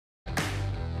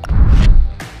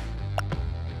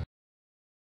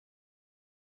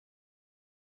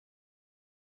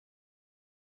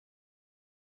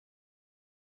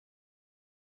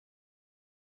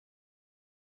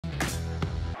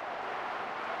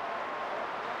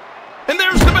And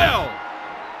there's the bell.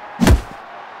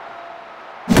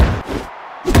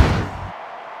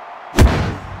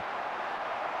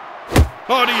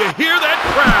 Oh, do you hear that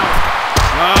crowd?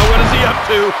 Oh, what is he up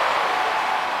to?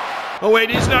 Oh, wait,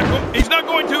 he's not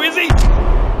going to, is he?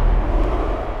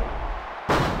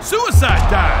 Suicide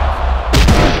dive.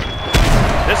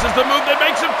 This is the move that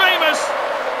makes him famous.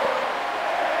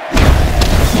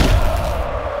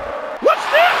 What's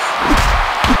this?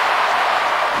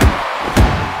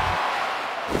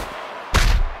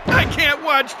 I can't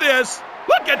watch this.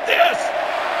 Look at this.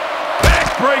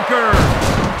 Backbreaker.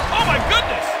 Oh, my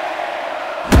goodness.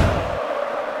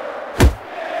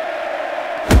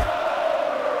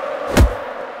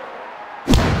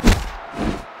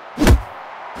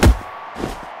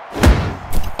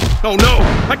 Oh no,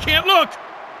 I can't look!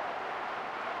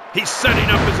 He's setting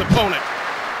up his opponent.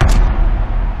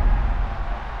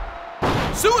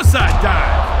 Suicide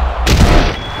dive!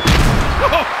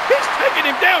 Oh, he's taking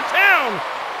him downtown!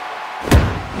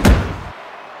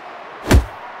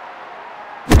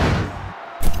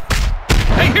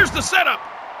 Hey, here's the setup!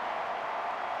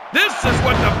 This is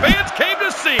what the fans came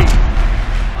to see!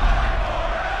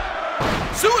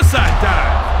 Suicide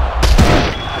dive!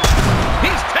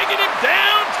 He's taking him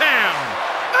downtown!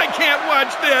 I can't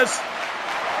watch this!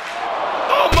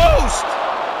 Almost!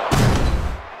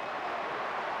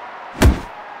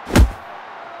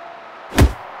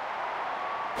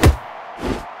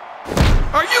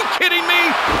 Are you kidding me?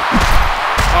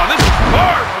 Oh, this is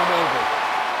far from over.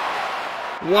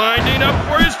 Winding up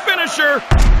for his finisher.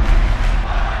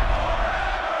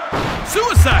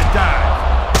 Suicide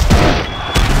dive.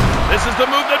 This is the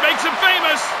move that makes him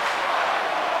famous.